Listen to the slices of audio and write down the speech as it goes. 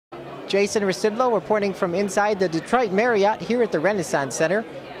Jason Rzucidlo reporting from inside the Detroit Marriott here at the Renaissance Center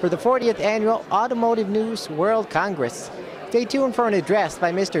for the 40th Annual Automotive News World Congress. Stay tuned for an address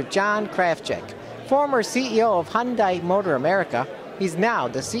by Mr. John Krafcik, former CEO of Hyundai Motor America. He's now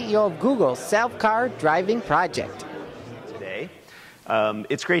the CEO of Google's self-car driving project. Today,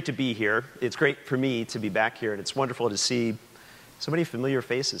 it's great to be here. It's great for me to be back here, and it's wonderful to see so many familiar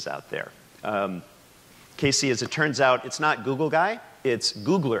faces out there. Casey, as it turns out, it's not Google guy, it's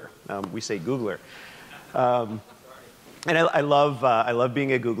Googler. We say Googler. And I love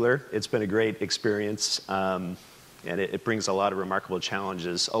being a Googler. It's been a great experience, and it brings a lot of remarkable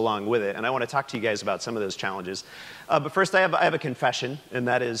challenges along with it. And I want to talk to you guys about some of those challenges. But first, I have a confession, and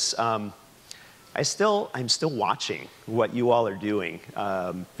that is I'm still watching what you all are doing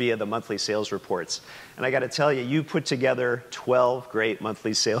via the monthly sales reports. And I got to tell you, you put together 12 great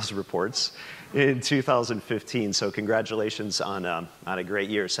monthly sales reports in 2015. So congratulations on a great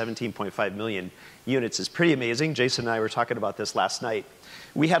year. 17.5 million units is pretty amazing. Jason and I were talking about this last night.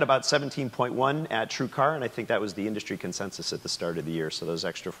 We had about 17.1 at TrueCar, and I think that was the industry consensus at the start of the year. So those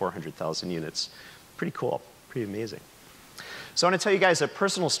extra 400,000 units, pretty cool, pretty amazing. So I want to tell you guys a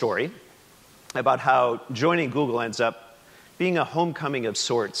personal story about how joining Google ends up being a homecoming of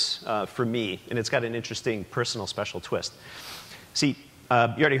sorts for me, and it's got an interesting personal special twist. See, you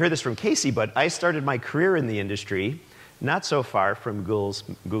already heard this from Casey, but I started my career in the industry not so far from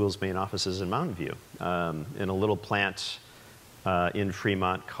Google's main offices in Mountain View, in a little plant in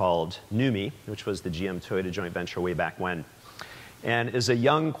Fremont called NUMMI, which was the GM-Toyota joint venture way back when. And as a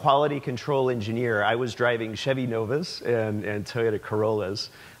young quality control engineer, I was driving Chevy Novas and Toyota Corollas,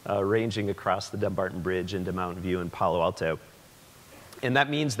 ranging across the Dumbarton Bridge into Mountain View and Palo Alto. And that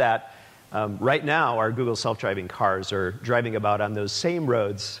means that right now, our Google self-driving cars are driving about on those same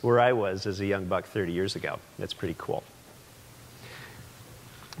roads where I was as a young buck 30 years ago. That's pretty cool.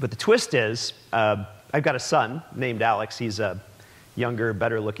 But the twist is, I've got a son named Alex. He's a younger,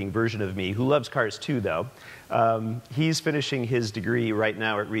 better-looking version of me who loves cars too, though. He's finishing his degree right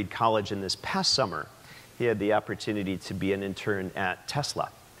now at Reed College, and this past summer, he had the opportunity to be an intern at Tesla.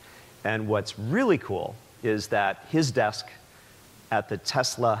 And what's really cool is that his desk at the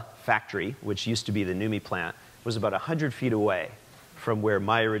Tesla factory, which used to be the NUMMI plant, was about 100 feet away from where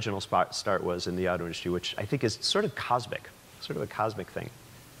my original start was in the auto industry, which I think is sort of cosmic, sort of a cosmic thing.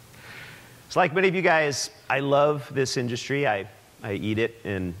 So like many of you guys, I love this industry. I eat it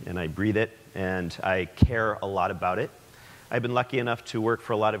and I breathe it, and I care a lot about it. I've been lucky enough to work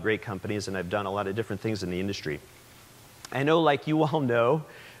for a lot of great companies, and I've done a lot of different things in the industry. I know, like you all know,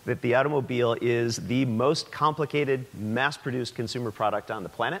 that the automobile is the most complicated, mass-produced consumer product on the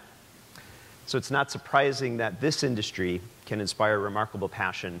planet. So it's not surprising that this industry can inspire remarkable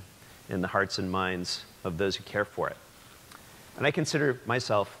passion in the hearts and minds of those who care for it. And I consider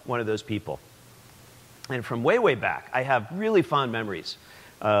myself one of those people. And from way, way back, I have really fond memories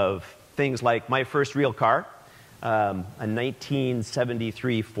of things like my first real car, a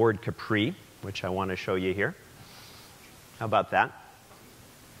 1973 Ford Capri, which I want to show you here. How about that?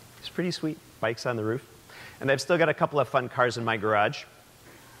 It's pretty sweet. Bikes on the roof. And I've still got a couple of fun cars in my garage.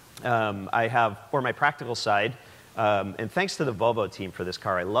 I have, for my practical side, and thanks to the Volvo team for this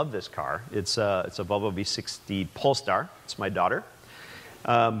car, I love this car. It's a Volvo V60 Polestar. It's my daughter.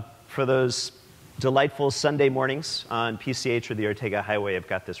 For those delightful Sunday mornings on PCH or the Ortega Highway, I've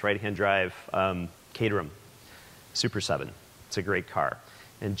got this right-hand drive Caterham Super 7. It's a great car.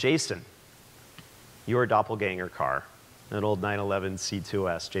 And Jason, your doppelganger car, an old 911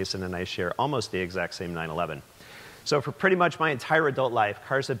 C2S. Jason and I share almost the exact same 911. So for pretty much my entire adult life,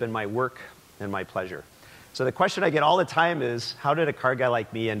 cars have been my work and my pleasure. So the question I get all the time is, how did a car guy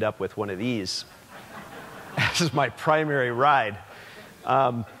like me end up with one of these? This is my primary ride.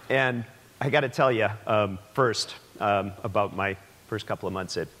 And I got to tell you first about my first couple of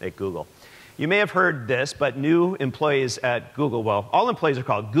months at Google. You may have heard this, but new employees at Google, well, all employees are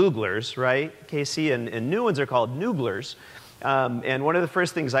called Googlers, right, Casey? And new ones are called Nooglers. And one of the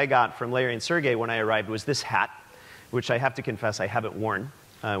first things I got from Larry and Sergey when I arrived was this hat, which I have to confess I haven't worn,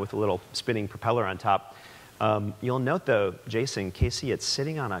 with a little spinning propeller on top. You'll note, though, Jason, Casey, it's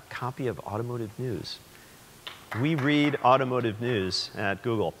sitting on a copy of Automotive News. We read Automotive News at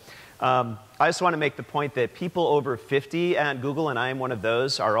Google. I just want to make the point that people over 50 at Google, and I am one of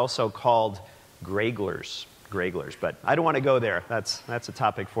those, are also called Greyglers. But I don't want to go there. That's a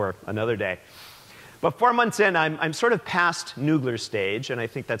topic for another day. But 4 months in, I'm sort of past Noogler stage, and I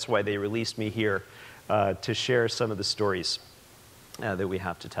think that's why they released me here to share some of the stories that we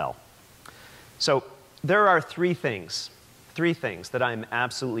have to tell. So there are three things that I'm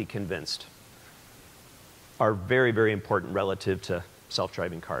absolutely convinced are very, very important relative to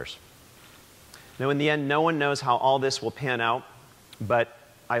self-driving cars. Now, in the end, no one knows how all this will pan out, but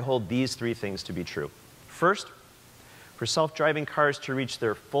I hold these three things to be true. First, for self-driving cars to reach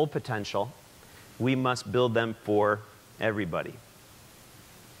their full potential, we must build them for everybody.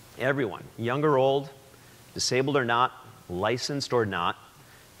 Everyone, young or old, disabled or not, licensed or not,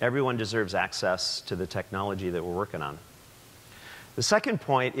 everyone deserves access to the technology that we're working on. The second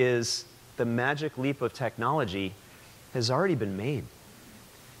point is the magic leap of technology has already been made.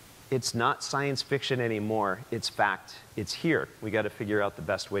 It's not science fiction anymore. It's fact. It's here. We got to figure out the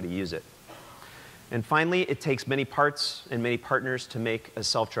best way to use it. And finally, it takes many parts and many partners to make a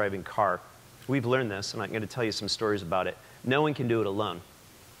self-driving car. We've learned this, and I'm going to tell you some stories about it. No one can do it alone.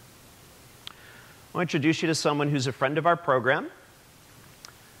 I'll introduce you to someone who's a friend of our program.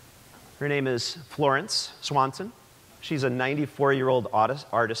 Her name is Florence Swanson. She's a 94-year-old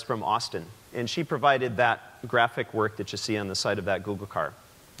artist from Austin, and she provided that graphic work that you see on the side of that Google car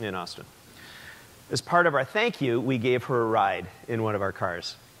in Austin. As part of our thank you, we gave her a ride in one of our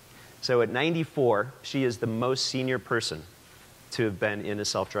cars. So at 94, she is the most senior person to have been in a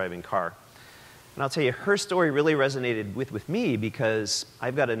self-driving car. And I'll tell you, her story really resonated with me because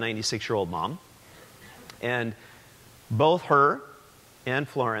I've got a 96-year-old mom, and both her and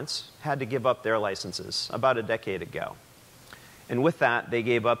Florence had to give up their licenses about a decade ago. And with that, they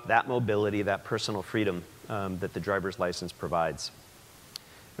gave up that mobility, that personal freedom that the driver's license provides.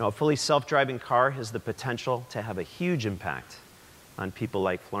 Now, a fully self-driving car has the potential to have a huge impact on people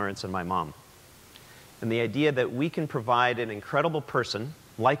like Florence and my mom. And the idea that we can provide an incredible person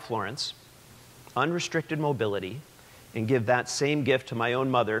like Florence unrestricted mobility and give that same gift to my own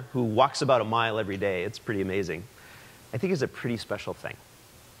mother, who walks about a mile every day, it's pretty amazing, I think is a pretty special thing.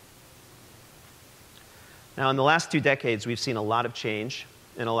 Now, in the last 2 decades, we've seen a lot of change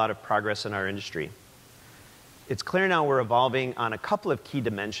and a lot of progress in our industry. It's clear now we're evolving on a couple of key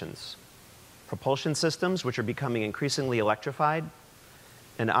dimensions: propulsion systems, which are becoming increasingly electrified,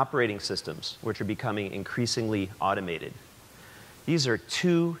 and operating systems, which are becoming increasingly automated. These are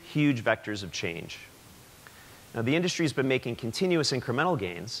 2 huge vectors of change. Now, the industry's been making continuous incremental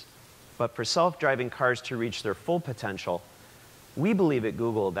gains, but for self-driving cars to reach their full potential, we believe at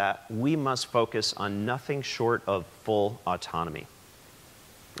Google that we must focus on nothing short of full autonomy.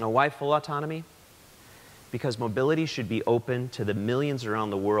 Now, why full autonomy? Because mobility should be open to the millions around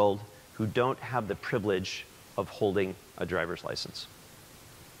the world who don't have the privilege of holding a driver's license.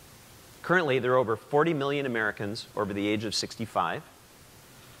 Currently, there are over 40 million Americans over the age of 65,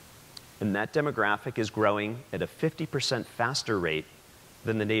 and that demographic is growing at a 50% faster rate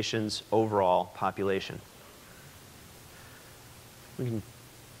than the nation's overall population. We can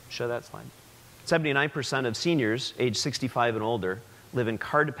show that slide. 79% of seniors aged 65 and older live in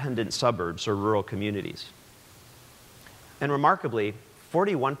car-dependent suburbs or rural communities. And remarkably,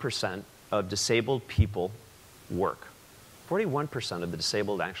 41% of disabled people work. 41% of the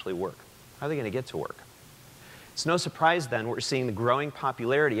disabled actually work. How are they going to get to work? It's no surprise then we're seeing the growing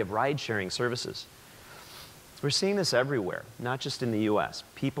popularity of ride-sharing services. We're seeing this everywhere, not just in the US.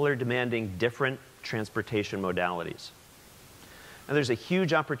 People are demanding different transportation modalities. And there's a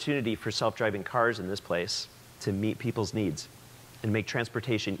huge opportunity for self-driving cars in this place to meet people's needs and make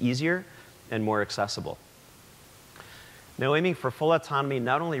transportation easier and more accessible. Now, aiming for full autonomy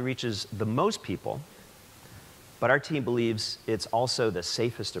not only reaches the most people, but our team believes it's also the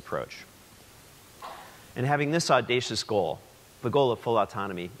safest approach. And having this audacious goal, the goal of full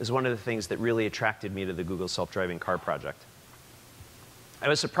autonomy, is one of the things that really attracted me to the Google self-driving car project. I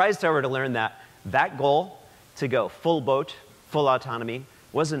was surprised, however, to learn that that goal, to go full boat, full autonomy,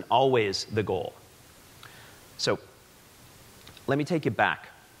 wasn't always the goal. So let me take you back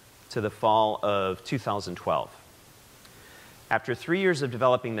to the fall of 2012. After 3 years of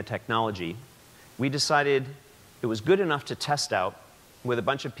developing the technology, we decided it was good enough to test out with a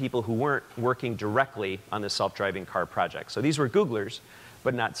bunch of people who weren't working directly on the self-driving car project. So these were Googlers,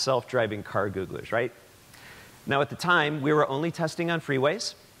 but not self-driving car Googlers, right? Now, at the time, we were only testing on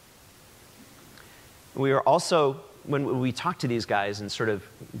freeways. We were also, when we talked to these guys and sort of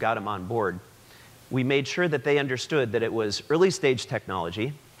got them on board, we made sure that they understood that it was early-stage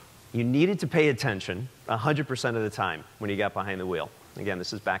technology. You needed to pay attention 100% of the time when you got behind the wheel. Again,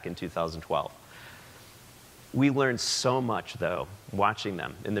 this is back in 2012. We learned so much, though, watching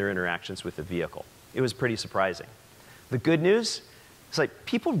them in their interactions with the vehicle. It was pretty surprising. The good news is, like,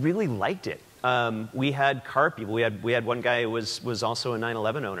 people really liked it. We had car people. We had one guy who was also a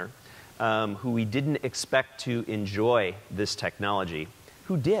 911 owner who we didn't expect to enjoy this technology,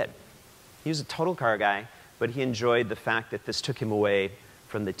 who did. He was a total car guy, but he enjoyed the fact that this took him away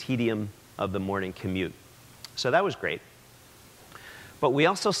from the tedium of the morning commute. So that was great. But we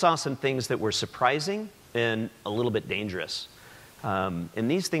also saw some things that were surprising and a little bit dangerous.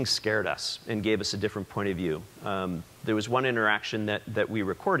 And these things scared us and gave us a different point of view. There was one interaction that we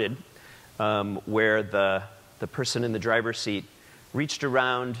recorded where the person in the driver's seat reached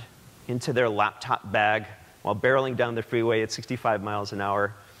around into their laptop bag while barreling down the freeway at 65 miles an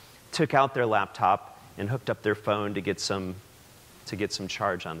hour, took out their laptop, and hooked up their phone to get some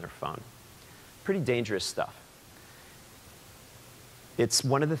charge on their phone. Pretty dangerous stuff. It's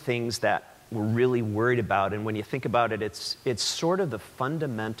one of the things that we're really worried about, and when you think about it, it's sort of the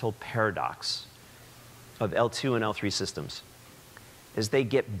fundamental paradox of L2 and L3 systems. As they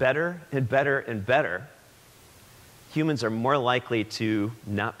get better and better and better, humans are more likely to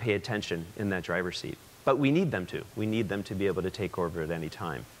not pay attention in that driver's seat. But we need them to. We need them to be able to take over at any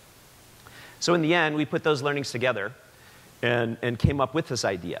time. So in the end, we put those learnings together and came up with this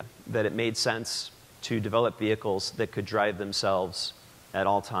idea that it made sense to develop vehicles that could drive themselves at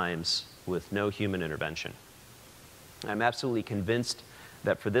all times with no human intervention. I'm absolutely convinced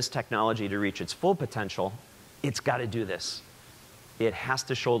that for this technology to reach its full potential, it's got to do this. It has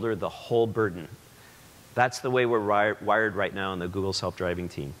to shoulder the whole burden. That's the way we're wired right now in the Google self-driving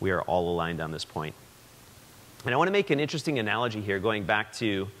team. We are all aligned on this point. And I want to make an interesting analogy here, going back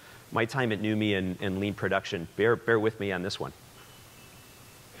to my time at NUMMI and lean production. Bear with me on this one.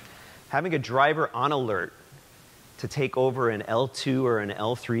 Having a driver on alert to take over an L2 or an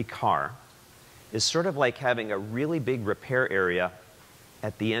L3 car is sort of like having a really big repair area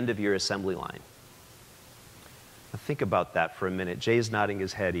at the end of your assembly line. Now think about that for a minute. Jay's nodding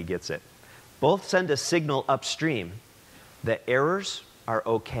his head, he gets it. Both send a signal upstream that errors are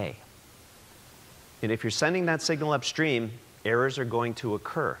okay. And if you're sending that signal upstream, errors are going to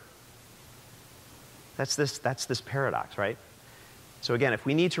occur. That's this paradox, right? So again, if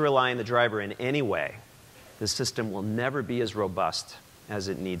we need to rely on the driver in any way, the system will never be as robust as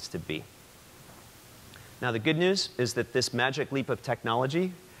it needs to be. Now, the good news is that this magic leap of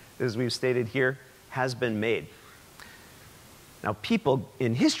technology, as we've stated here, has been made. Now, people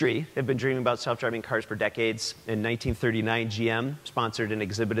in history have been dreaming about self-driving cars for decades. In 1939, GM sponsored an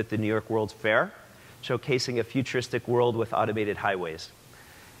exhibit at the New York World's Fair, showcasing a futuristic world with automated highways.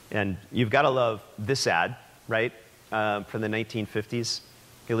 And you've got to love this ad, right, from the 1950s,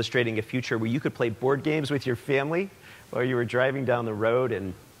 illustrating a future where you could play board games with your family while you were driving down the road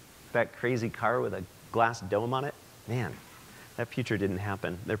in that crazy car with a glass dome on it. Man, that future didn't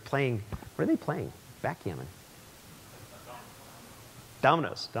happen. They're playing, what are they playing? Backgammon.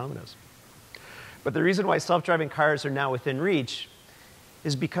 Dominoes. But the reason why self-driving cars are now within reach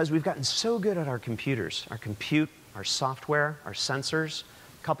is because we've gotten so good at our computers, our compute, our software, our sensors,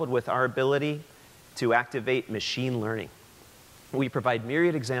 coupled with our ability to activate machine learning. We provide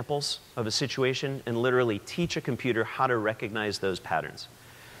myriad examples of a situation and literally teach a computer how to recognize those patterns.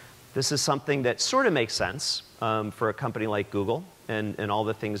 This is something that sort of makes sense for a company like Google and all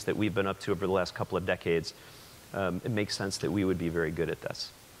the things that we've been up to over the last couple of decades. It makes sense that we would be very good at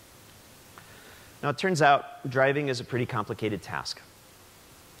this. Now, it turns out driving is a pretty complicated task.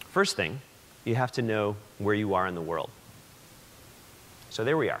 First thing, you have to know where you are in the world. So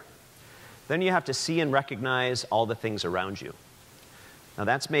there we are. Then you have to see and recognize all the things around you. Now,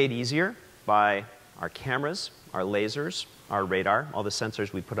 that's made easier by our cameras, our lasers, our radar, all the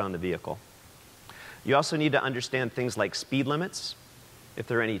sensors we put on the vehicle. You also need to understand things like speed limits, if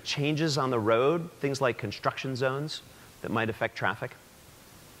there are any changes on the road, things like construction zones that might affect traffic.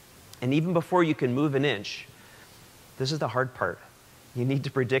 And even before you can move an inch, this is the hard part. You need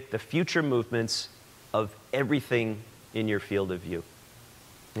to predict the future movements of everything in your field of view.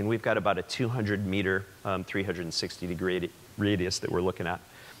 And we've got about a 200-meter, 360-degree radius that we're looking at.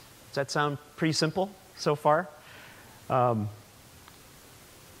 Does that sound pretty simple so far? Then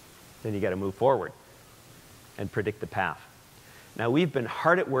you got to move forward and predict the path. Now, we've been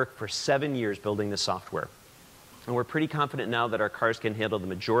hard at work for 7 years building this software. And we're pretty confident now that our cars can handle the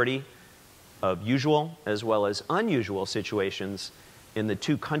majority of usual as well as unusual situations in the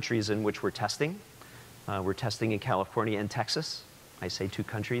 2 countries in which we're testing. We're testing in California and Texas. I say 2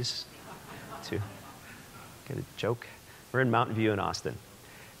 countries to get a joke. We're in Mountain View and Austin.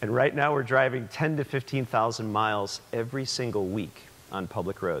 And right now we're driving 10,000 to 15,000 miles every single week on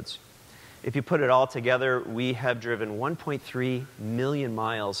public roads. If you put it all together, we have driven 1.3 million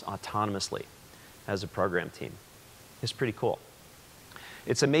miles autonomously as a program team. It's pretty cool.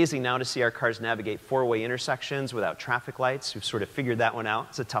 It's amazing now to see our cars navigate 4-way intersections without traffic lights. We've sort of figured that one out.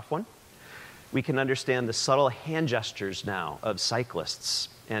 It's a tough one. We can understand the subtle hand gestures now of cyclists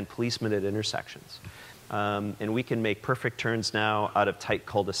and policemen at intersections. And we can make perfect turns now out of tight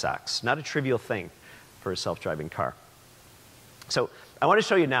cul-de-sacs. Not a trivial thing for a self-driving car. So I want to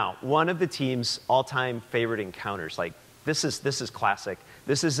show you now one of the team's all-time favorite encounters. Like, this is classic.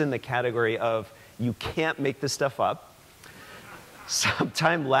 This is in the category of you can't make this stuff up.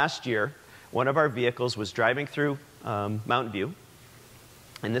 Sometime last year, one of our vehicles was driving through Mountain View,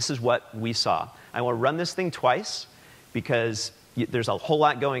 and this is what we saw. I want to run this thing twice because there's a whole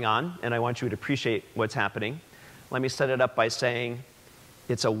lot going on, and I want you to appreciate what's happening. Let me set it up by saying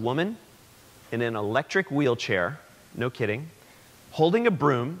it's a woman in an electric wheelchair, no kidding, holding a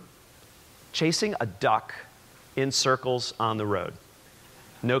broom, chasing a duck in circles on the road.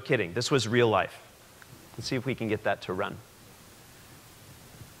 No kidding. This was real life. Let's see if we can get that to run.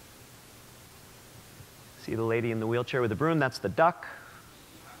 See the lady in the wheelchair with the broom? That's the duck.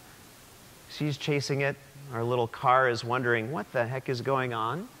 She's chasing it. Our little car is wondering, what the heck is going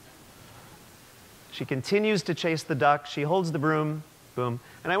on? She continues to chase the duck. She holds the broom. Boom.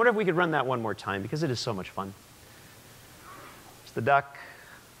 And I wonder if we could run that one more time, because it is so much fun. It's the duck,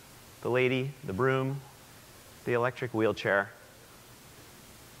 the lady, the broom, the electric wheelchair.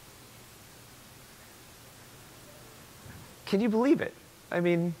 Can you believe it? I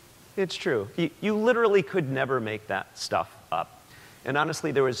mean, it's true. You literally could never make that stuff up. And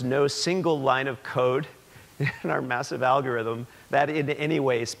honestly, there was no single line of code in our massive algorithm that in any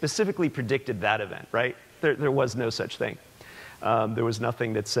way specifically predicted that event, right? There was no such thing. There was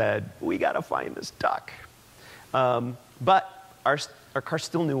nothing that said, we got to find this duck. But our car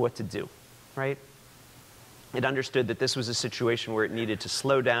still knew what to do, right? It understood that this was a situation where it needed to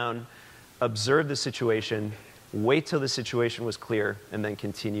slow down, observe the situation, wait till the situation was clear, and then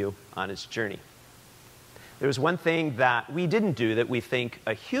continue on its journey. There was one thing that we didn't do that we think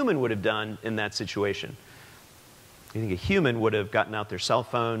a human would have done in that situation. We think a human would have gotten out their cell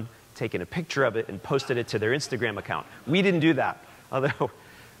phone, taken a picture of it, and posted it to their Instagram account. We didn't do that, although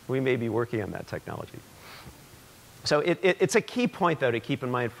we may be working on that technology. So it's a key point, though, to keep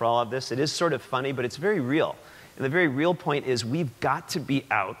in mind for all of this. It is sort of funny, but it's very real. And the very real point is we've got to be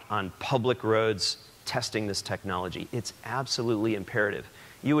out on public roads testing this technology. It's absolutely imperative.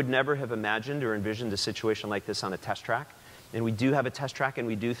 You would never have imagined or envisioned a situation like this on a test track. And we do have a test track, and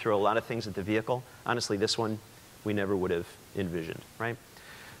we do throw a lot of things at the vehicle. Honestly, this one we never would have envisioned, right?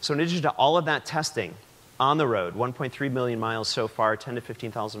 So in addition to all of that testing on the road, 1.3 million miles so far, 10 to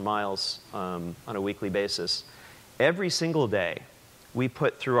 15,000 miles on a weekly basis, every single day we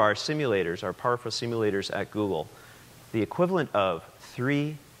put through our simulators, our powerful simulators at Google, the equivalent of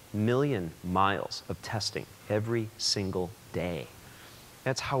 3 million miles of testing every single day.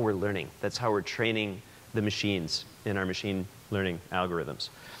 That's how we're learning. That's how we're training the machines in our machine learning algorithms.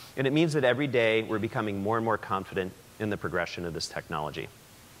 And it means that every day we're becoming more and more confident in the progression of this technology.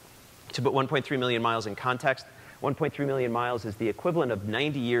 To put 1.3 million miles in context, 1.3 million miles is the equivalent of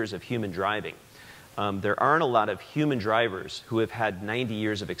 90 years of human driving. There aren't a lot of human drivers who have had 90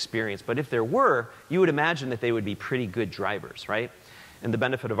 years of experience, but if there were, you would imagine that they would be pretty good drivers, right? And the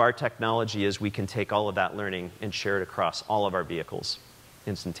benefit of our technology is we can take all of that learning and share it across all of our vehicles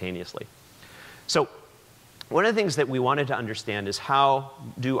instantaneously. So one of the things that we wanted to understand is how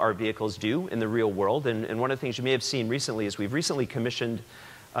do our vehicles do in the real world? And one of the things you may have seen recently is we've recently commissioned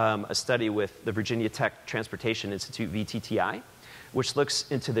a study with the Virginia Tech Transportation Institute, VTTI, which looks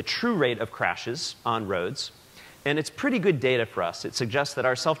into the true rate of crashes on roads. And it's pretty good data for us. It suggests that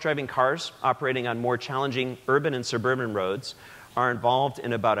our self-driving cars operating on more challenging urban and suburban roads are involved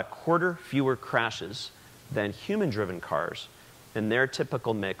in about a quarter fewer crashes than human-driven cars in their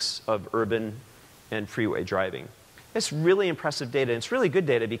typical mix of urban and freeway driving. It's really impressive data, and it's really good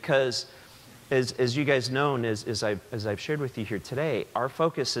data because, as you guys know, and as I've shared with you here today, our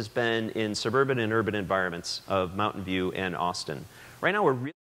focus has been in suburban and urban environments of Mountain View and Austin. Right now, we're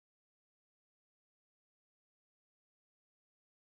really